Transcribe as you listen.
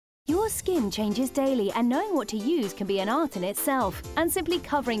Your skin changes daily, and knowing what to use can be an art in itself. And simply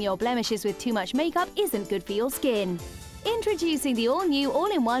covering your blemishes with too much makeup isn't good for your skin. Introducing the all-new,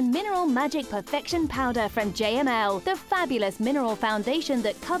 all-in-one Mineral Magic Perfection Powder from JML, the fabulous mineral foundation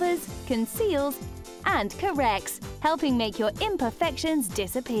that covers, conceals, and corrects, helping make your imperfections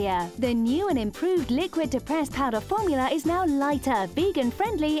disappear. The new and improved liquid-to-pressed powder formula is now lighter,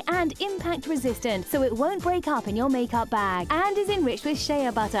 vegan-friendly, and impact-resistant, so it won't break up in your makeup bag, and is enriched with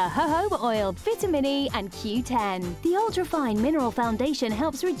shea butter, jojoba oil, vitamin E, and Q10. The ultra-fine mineral foundation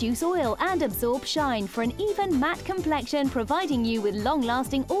helps reduce oil and absorb shine for an even matte complexion, providing you with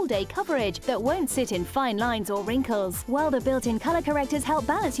long-lasting all-day coverage that won't sit in fine lines or wrinkles, while the built-in color correctors help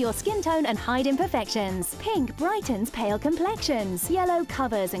balance your skin tone and hide imperfections. Pink brightens pale complexions. Yellow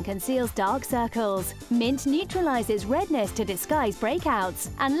covers and conceals dark circles. Mint neutralizes redness to disguise breakouts.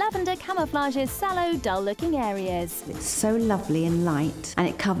 And lavender camouflages sallow, dull-looking areas. It's so lovely and light, and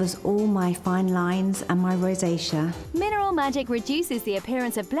it covers all my fine lines and my rosacea. Mineral Magic reduces the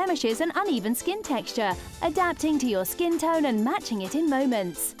appearance of blemishes and uneven skin texture, adapting to your skin tone and matching it in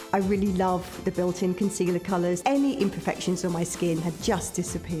moments. I really love the built-in concealer colours. Any imperfections on my skin have just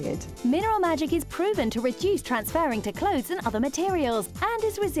disappeared. Mineral Magic is proven to reduce transferring to clothes and other materials, and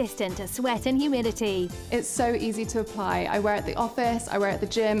is resistant to sweat and humidity. It's so easy to apply. I wear it at the office, I wear it at the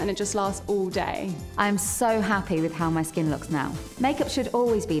gym, and it just lasts all day. I'm so happy with how my skin looks now. Makeup should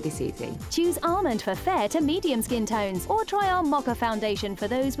always be this easy. Choose Almond for fair to medium skin tones, or try our Mocha foundation for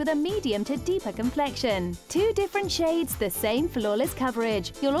those with a medium to deeper complexion. 2 different shades, the same flawless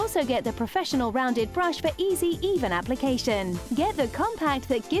coverage. You'll also get the professional rounded brush for easy, even application. Get the compact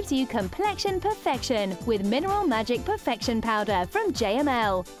that gives you complexion perfection with Mineral Magic Perfection Powder from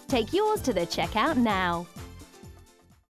JML. Take yours to the checkout now.